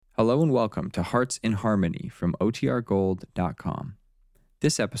Hello and welcome to Hearts in Harmony from OTRGold.com.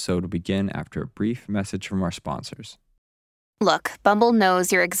 This episode will begin after a brief message from our sponsors. Look, Bumble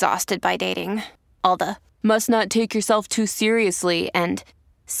knows you're exhausted by dating. All the, must not take yourself too seriously, and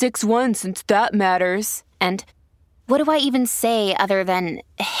 6'1" since that matters, and what do I even say other than,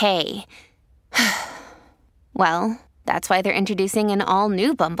 hey? Well, that's why they're introducing an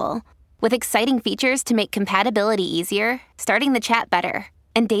all-new Bumble, with exciting features to make compatibility easier, starting the chat better,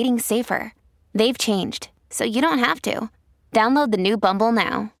 and dating safer. They've changed, so you don't have to. Download the new Bumble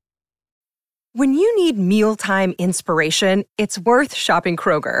now. When you need mealtime inspiration, it's worth shopping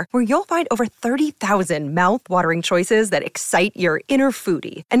Kroger, where you'll find over 30,000 mouth-watering choices that excite your inner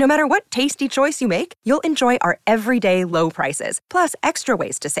foodie. And no matter what tasty choice you make, you'll enjoy our everyday low prices, plus extra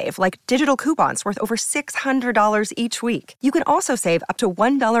ways to save, like digital coupons worth over $600 each week. You can also save up to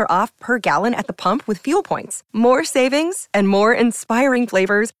 $1 off per gallon at the pump with fuel points. More savings and more inspiring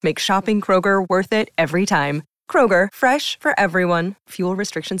flavors make shopping Kroger worth it every time. Kroger, fresh for everyone. Fuel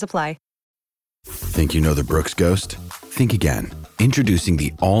restrictions apply. Think you know the Brooks Ghost? Think again. Introducing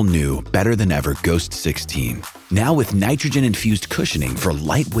the all-new, better-than-ever Ghost 16. Now with nitrogen-infused cushioning for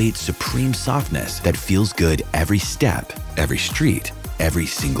lightweight, supreme softness that feels good every step, every street, every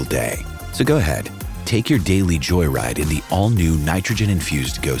single day. So go ahead, take your daily joyride in the all-new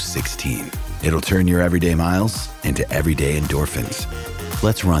nitrogen-infused Ghost 16. It'll turn your everyday miles into everyday endorphins.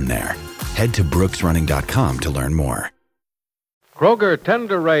 Let's run there. Head to brooksrunning.com to learn more. Kroger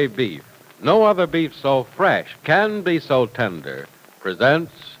Tender Ray Beef. No other beef so fresh can be so tender.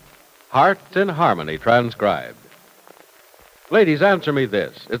 Presents Hearts in Harmony, transcribed. Ladies, answer me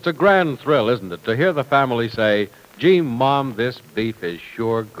this. It's a grand thrill, isn't it, to hear the family say, "Gee, Mom, this beef is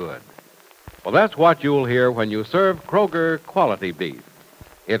sure good." Well, that's what you'll hear when you serve Kroger quality beef.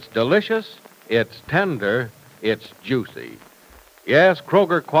 It's delicious, it's tender, it's juicy. Yes,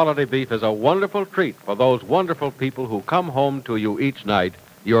 Kroger quality beef is a wonderful treat for those wonderful people who come home to you each night,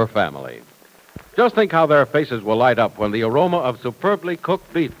 your family. Just think how their faces will light up when the aroma of superbly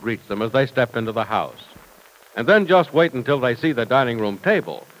cooked beef greets them as they step into the house. And then just wait until they see the dining room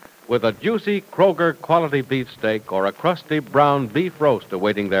table with a juicy Kroger quality beef steak or a crusty brown beef roast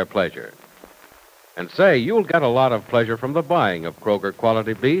awaiting their pleasure. And say, you'll get a lot of pleasure from the buying of Kroger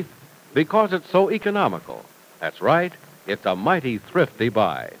quality beef because it's so economical. That's right, it's a mighty thrifty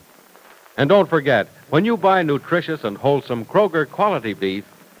buy. And don't forget, when you buy nutritious and wholesome Kroger quality beef,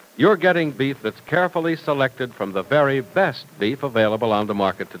 you're getting beef that's carefully selected from the very best beef available on the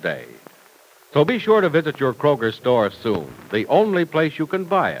market today. So be sure to visit your Kroger store soon, the only place you can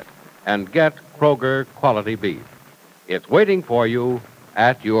buy it, and get Kroger quality beef. It's waiting for you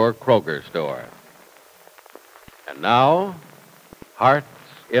at your Kroger store. And now, Hearts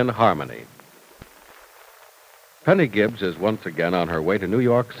in Harmony. Penny Gibbs is once again on her way to New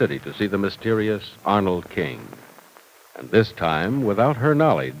York City to see the mysterious Arnold King. And this time, without her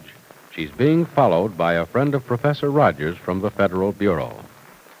knowledge, she's being followed by a friend of Professor Rogers from the Federal Bureau.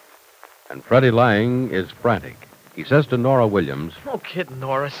 And Freddie Lang is frantic. He says to Nora Williams, "No kidding,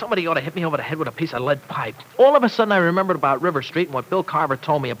 Nora. Somebody ought to hit me over the head with a piece of lead pipe. All of a sudden, I remembered about River Street and what Bill Carver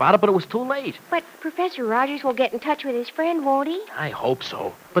told me about it, but it was too late." But Professor Rogers will get in touch with his friend, won't he? I hope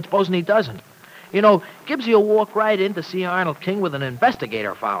so. But supposing he doesn't? You know, Gibbsy will walk right in to see Arnold King with an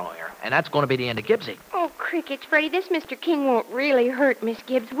investigator following her, and that's going to be the end of Gibbsy. Oh, crickets, Freddie, this Mr. King won't really hurt Miss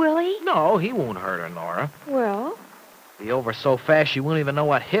Gibbs, will he? No, he won't hurt her, Nora. Well? Be over so fast she won't even know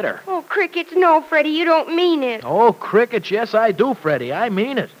what hit her. Oh, crickets, no, Freddie, you don't mean it. Oh, crickets, yes, I do, Freddie. I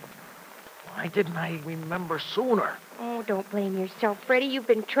mean it. Why didn't I remember sooner? Oh, don't blame yourself, Freddie. You've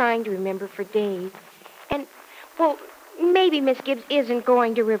been trying to remember for days. And, well, maybe Miss Gibbs isn't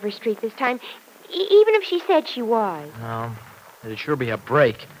going to River Street this time, even if she said she was. No, it'd sure be a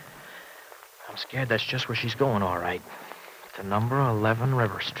break. I'm scared that's just where she's going, all right. To number 11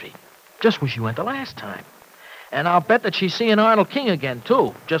 River Street. Just where she went the last time. And I'll bet that she's seeing Arnold King again,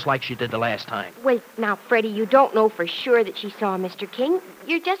 too, just like she did the last time. Wait, now, Freddie, you don't know for sure that she saw Mr. King.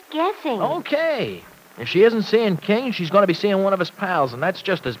 You're just guessing. Okay. If she isn't seeing King, she's going to be seeing one of his pals, and that's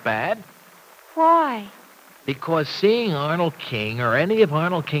just as bad. Why? Because seeing Arnold King or any of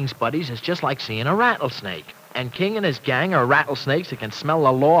Arnold King's buddies is just like seeing a rattlesnake. And King and his gang are rattlesnakes that can smell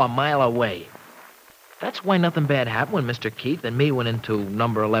the law a mile away. That's why nothing bad happened when Mr. Keith and me went into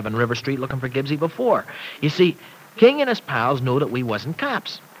number 11 River Street looking for Gibbsy before. You see, King and his pals knew that we wasn't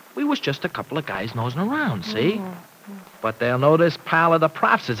cops. We was just a couple of guys nosing around, see? Mm-hmm. But they'll know this pal of the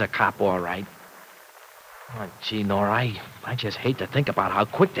prof's is a cop, all right. Oh, gee, Nora, I just hate to think about how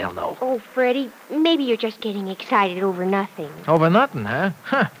quick they'll know. Oh, Freddie, maybe you're just getting excited over nothing. Over nothing, huh?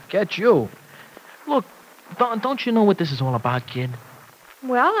 Huh, get you. Look, don't you know what this is all about, kid?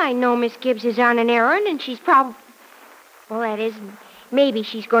 Well, I know Miss Gibbs is on an errand, and she's probably... Well, that is, maybe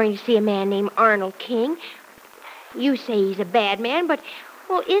she's going to see a man named Arnold King. You say he's a bad man, but,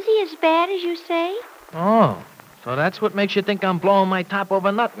 well, is he as bad as you say? Oh, so that's what makes you think I'm blowing my top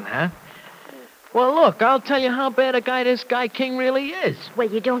over nothing, huh? Well, look, I'll tell you how bad a guy this guy King really is. Well,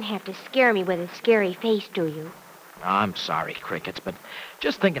 you don't have to scare me with a scary face, do you? I'm sorry, Crickets, but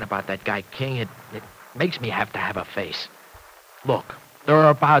just thinking about that guy King, it makes me have to have a face. Look, there are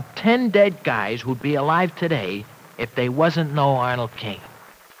about 10 dead guys who'd be alive today if they wasn't no Arnold King.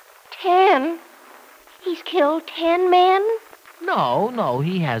 10? He's killed 10 men? No,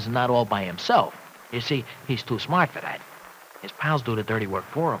 he has not all by himself. You see, he's too smart for that. His pals do the dirty work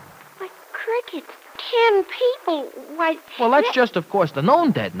for him. But, Crickets, 10 people, why... Well, that's just, of course, the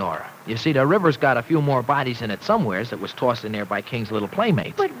known dead, Nora. You see, the river's got a few more bodies in it somewheres that was tossed in there by King's little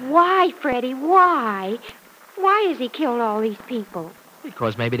playmates. But why, Freddie, why? Why has he killed all these people?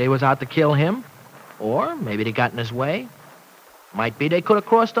 Because maybe they was out to kill him. Or maybe they got in his way. Might be they could have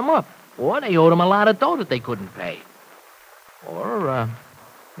crossed him up. Or they owed him a lot of dough that they couldn't pay. Or,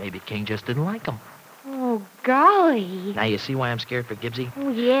 maybe King just didn't like him. Oh, golly. Now, you see why I'm scared for Gibbsy? Oh,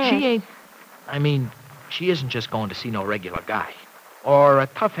 yeah. She isn't just going to see no regular guy. Or a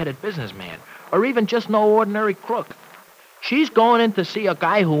tough-headed businessman. Or even just no ordinary crook. She's going in to see a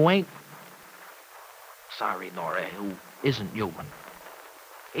guy who ain't... Sorry, Nora, who isn't human.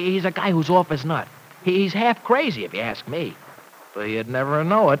 He's a guy who's off his nut. He's half crazy, if you ask me. But you'd never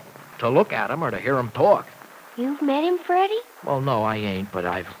know it to look at him or to hear him talk. You've met him, Freddie? Well, no, I ain't, but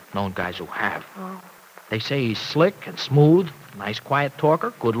I've known guys who have. Oh. They say he's slick and smooth, nice quiet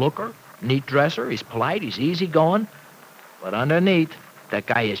talker, good looker, neat dresser, he's polite, he's easygoing. But underneath, that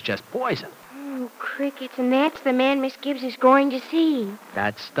guy is just poison. Oh, Crickets, and that's the man Miss Gibbs is going to see.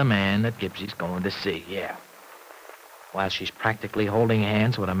 That's the man that Gibbsy's going to see, yeah. While she's practically holding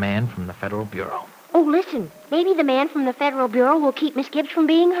hands with a man from the Federal Bureau. Oh, listen, maybe the man from the Federal Bureau will keep Miss Gibbs from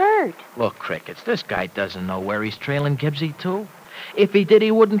being hurt. Look, Crickets, this guy doesn't know where he's trailing Gibbsy to. If he did,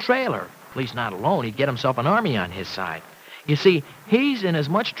 he wouldn't trail her. At least not alone. He'd get himself an army on his side. You see, he's in as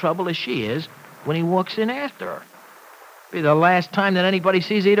much trouble as she is when he walks in after her. Be the last time that anybody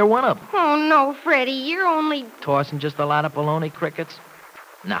sees either one of them. Oh, no, Freddie, you're only... Tossing just a lot of baloney, Crickets?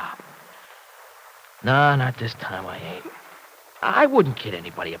 Nah. No, not this time I ain't. I wouldn't kid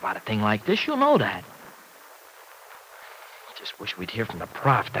anybody about a thing like this. You know that. Just wish we'd hear from the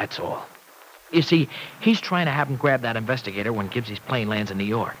prof, that's all. You see, he's trying to have him grab that investigator when Gibbsy's plane lands in New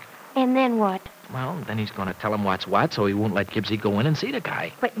York. And then what? Well, then he's going to tell him what's what, so he won't let Gibbsy go in and see the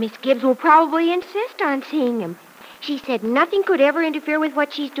guy. But Miss Gibbs will probably insist on seeing him. She said nothing could ever interfere with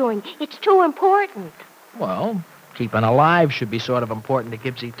what she's doing. It's too important. Well, keeping alive should be sort of important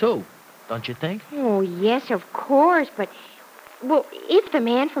to Gibbsy, too. Don't you think? Oh, yes, of course, but... Well, if the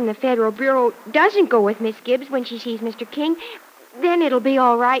man from the Federal Bureau doesn't go with Miss Gibbs when she sees Mr. King, then it'll be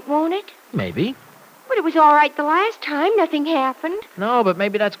all right, won't it? Maybe. But it was all right the last time. Nothing happened. No, but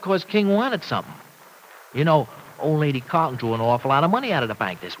maybe that's because King wanted something. You know, old Lady Carlton drew an awful lot of money out of the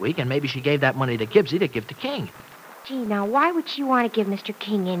bank this week, and maybe she gave that money to Gibbsy to give to King. Gee, now, why would she want to give Mr.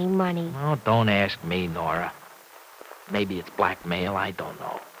 King any money? Oh, don't ask me, Nora. Maybe it's blackmail, I don't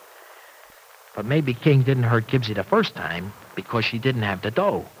know. But maybe King didn't hurt Gibbsy the first time because she didn't have the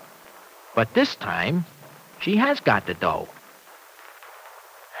dough. But this time, she has got the dough.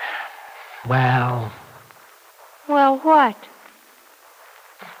 Well... Well, what?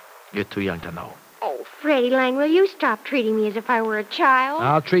 You're too young to know. Oh, Freddie Lang, will you stop treating me as if I were a child?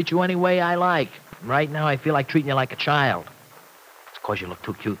 I'll treat you any way I like. Right now, I feel like treating you like a child. It's because you look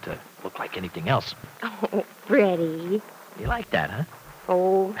too cute to look like anything else. Oh, Freddie. You like that, huh?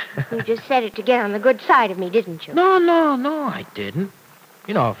 Oh, you just said it to get on the good side of me, didn't you? No, I didn't.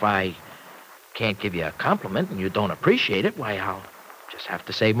 You know, if I can't give you a compliment and you don't appreciate it, why, I'll just have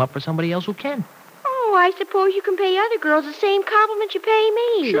to save them up for somebody else who can. Oh, I suppose you can pay other girls the same compliment you pay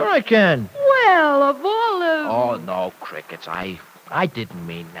me. Sure I can. Well, of all the... Oh, no, Crickets. I didn't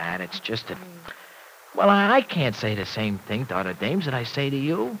mean that. It's just that... Well, I can't say the same thing to other dames that I say to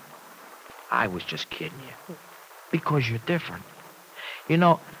you. I was just kidding you. Because you're different. You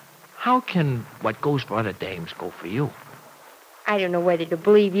know, how can what goes for other dames go for you? I don't know whether to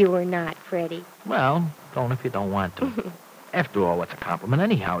believe you or not, Freddie. Well, don't if you don't want to. After all, what's a compliment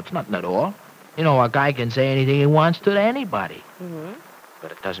anyhow? It's nothing at all. You know, a guy can say anything he wants to anybody. Mm-hmm.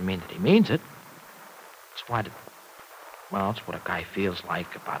 But it doesn't mean that he means it. It's what it's what a guy feels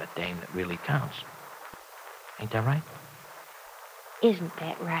like about a dame that really counts. Ain't that right? Isn't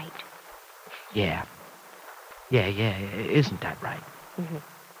that right? Yeah. Yeah, isn't that right? Mm-hmm.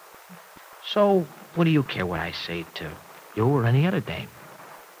 So, what do you care what I say to you or any other dame?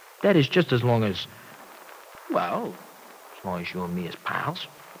 That is just as long as, well, as long as you and me is pals.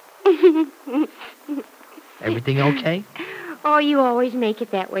 Everything okay? Oh, you always make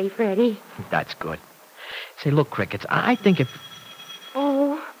it that way, Freddie. That's good. Say, look, Crickets, I think if...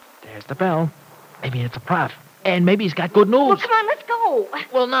 Oh. There's the bell. Maybe it's a prof. And maybe he's got good news. Well, come on, let's go.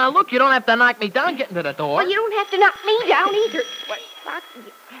 Well, now, look, you don't have to knock me down getting to the door. Well, you don't have to knock me down either.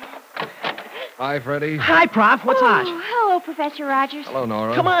 Hi, Freddie. Hi, Prof. What's hot? Hello, Professor Rogers. Hello,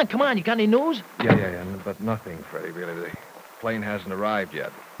 Nora. Come on. You got any news? Yeah, but nothing, Freddie, really. The plane hasn't arrived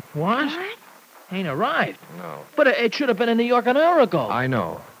yet. What? Ain't arrived. No. But it should have been in New York an hour ago. I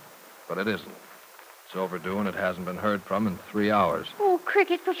know, but it isn't. It's overdue, and it hasn't been heard from in 3 hours. Oh,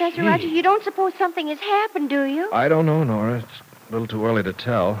 Cricket, Professor Rogers, you don't suppose something has happened, do you? I don't know, Nora. It's a little too early to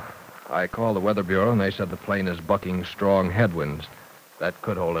tell. I called the Weather Bureau, and they said the plane is bucking strong headwinds. That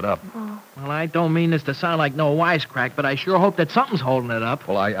could hold it up. Oh. Well, I don't mean this to sound like no wisecrack, but I sure hope that something's holding it up.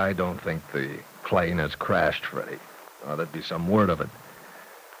 Well, I don't think the plane has crashed, Freddie. There'd be some word of it.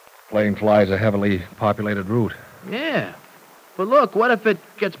 Plane flies a heavily populated route. Yeah. But look, what if it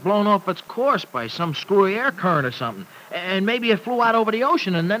gets blown off its course by some screwy air current or something? And maybe it flew out over the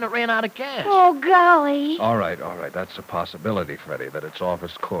ocean and then it ran out of gas. Oh, golly. All right. That's a possibility, Freddie, that it's off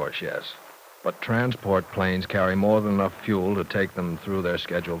its course, yes. But transport planes carry more than enough fuel to take them through their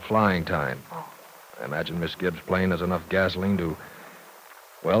scheduled flying time. I imagine Miss Gibbs' plane has enough gasoline to,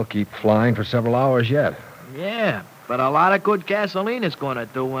 well, keep flying for several hours yet. Yeah, but a lot of good gasoline is going to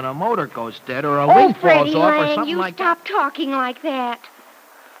do when a motor goes dead or a wing falls Freddie off or Lang, something you like stop talking like that.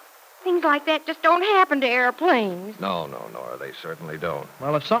 Things like that just don't happen to airplanes. No, Nora, they certainly don't. that.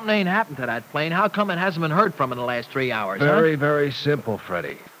 Well, if something ain't happened to that plane, how come it hasn't been heard from in the last 3 hours, Very, very simple,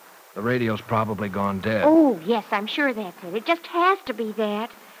 Freddie. The radio's probably gone dead. Oh, yes, I'm sure that's it. It just has to be that.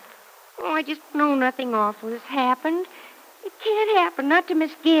 Oh, I just know nothing awful has happened. It can't happen, not to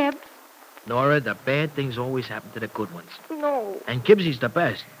Miss Gibbs. Nora, the bad things always happen to the good ones. No. And Gibbsy's the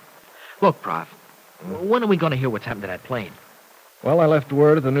best. Look, Prof, when are we going to hear what's happened to that plane? Well, I left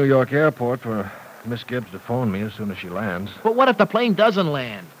word at the New York airport for Miss Gibbs to phone me as soon as she lands. But what if the plane doesn't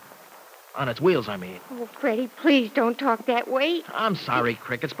land? On its wheels, I mean. Oh, Freddie, please don't talk that way. I'm sorry,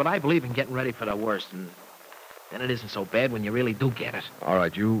 Crickets, but I believe in getting ready for the worst, and then it isn't so bad when you really do get it. All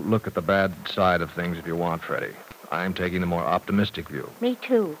right, you look at the bad side of things if you want, Freddie. I'm taking the more optimistic view. Me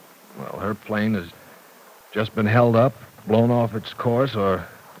too. Well, her plane has just been held up, blown off its course, or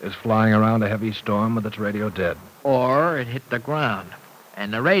is flying around a heavy storm with its radio dead. Or it hit the ground.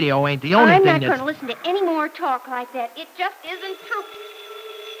 And the radio ain't the only I'm thing not that's... going to listen to any more talk like that. It just isn't true.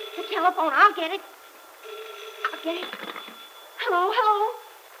 The telephone, I'll get it. Hello?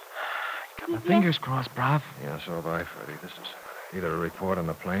 Got my fingers crossed, Prof. Yeah, so have I, Freddie. This is either a report on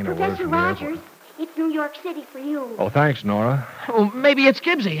the plane or word Professor from the Rogers, airport. it's New York City for you. Oh, thanks, Nora. Oh, maybe it's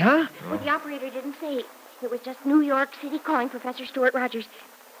Gibbsy, huh? Well, the operator didn't say. It was just New York City calling Professor Stuart Rogers.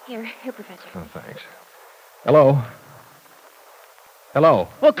 Here, Professor. Oh, thanks. Hello?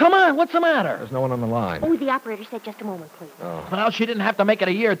 Well, come on. What's the matter? There's no one on the line. Oh, the operator said just a moment, please. Oh. Well, she didn't have to make it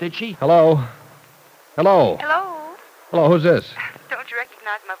a year, did she? Hello? Hello? Hello, who's this? Don't you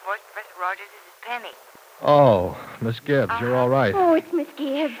recognize my voice, Professor Rogers? This is Penny. Oh, Miss Gibbs, you're all right. Oh, it's Miss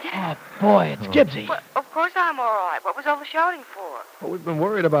Gibbs. Oh, boy, it's Gibbsy. Well, of course I'm all right. What was all the shouting for? Well, we've been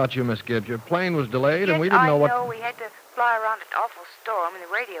worried about you, Miss Gibbs. Your plane was delayed, and we Yes, didn't know what... I know. We had to fly around an awful storm, and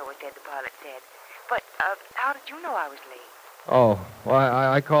the radio was dead, the pilot said. But how did you know I was late? Oh, well,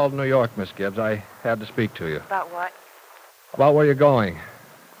 I called New York, Miss Gibbs. I had to speak to you. About what? About where you're going.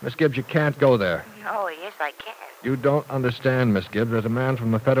 Miss Gibbs, you can't go there. Oh, yes, I can. You don't understand, Miss Gibbs. There's a man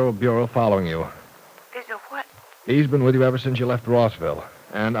from the Federal Bureau following you. There's a what? He's been with you ever since you left Rossville,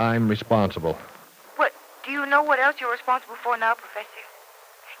 and I'm responsible. What? Do you know what else you're responsible for now, Professor?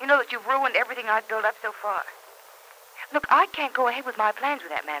 You know that you've ruined everything I've built up so far. Look, I can't go ahead with my plans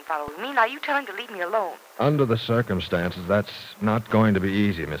with that man following me. Now, you tell him to leave me alone. Under the circumstances, that's not going to be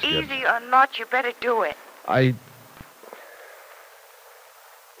easy, Miss Gibbs. Easy or not, you better do it. I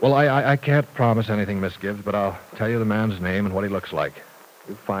can't promise anything, Miss Gibbs, but I'll tell you the man's name and what he looks like.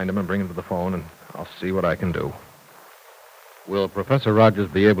 You find him and bring him to the phone, and I'll see what I can do. Will Professor Rogers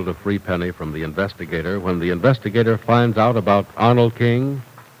be able to free Penny from the investigator when the investigator finds out about Arnold King?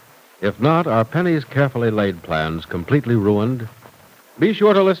 If not, are Penny's carefully laid plans completely ruined? Be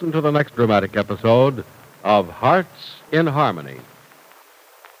sure to listen to the next dramatic episode of Hearts in Harmony.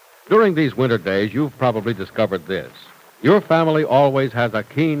 During these winter days, you've probably discovered this. Your family always has a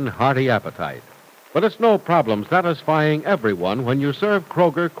keen, hearty appetite. But it's no problem satisfying everyone when you serve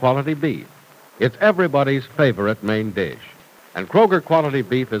Kroger quality beef. It's everybody's favorite main dish. And Kroger quality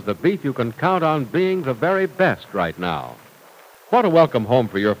beef is the beef you can count on being the very best right now. What a welcome home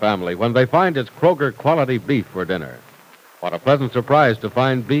for your family when they find it's Kroger quality beef for dinner. What a pleasant surprise to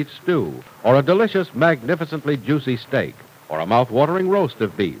find beef stew, or a delicious, magnificently juicy steak, or a mouth-watering roast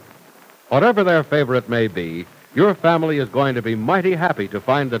of beef. Whatever their favorite may be, your family is going to be mighty happy to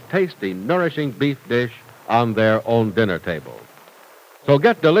find a tasty, nourishing beef dish on their own dinner table. So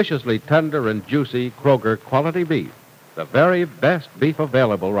get deliciously tender and juicy Kroger quality beef, the very best beef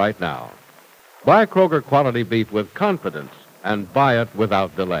available right now. Buy Kroger quality beef with confidence and buy it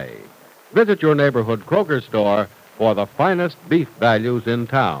without delay. Visit your neighborhood Kroger store for the finest beef values in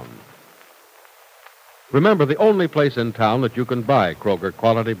town. Remember, the only place in town that you can buy Kroger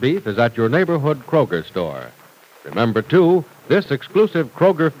quality beef is at your neighborhood Kroger store. Remember, too, this exclusive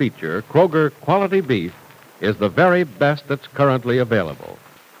Kroger feature, Kroger quality beef, is the very best that's currently available.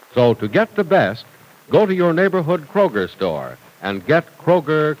 So to get the best, go to your neighborhood Kroger store and get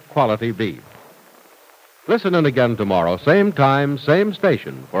Kroger quality beef. Listen in again tomorrow, same time, same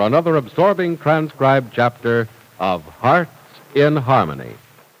station, for another absorbing transcribed chapter of Hearts in Harmony.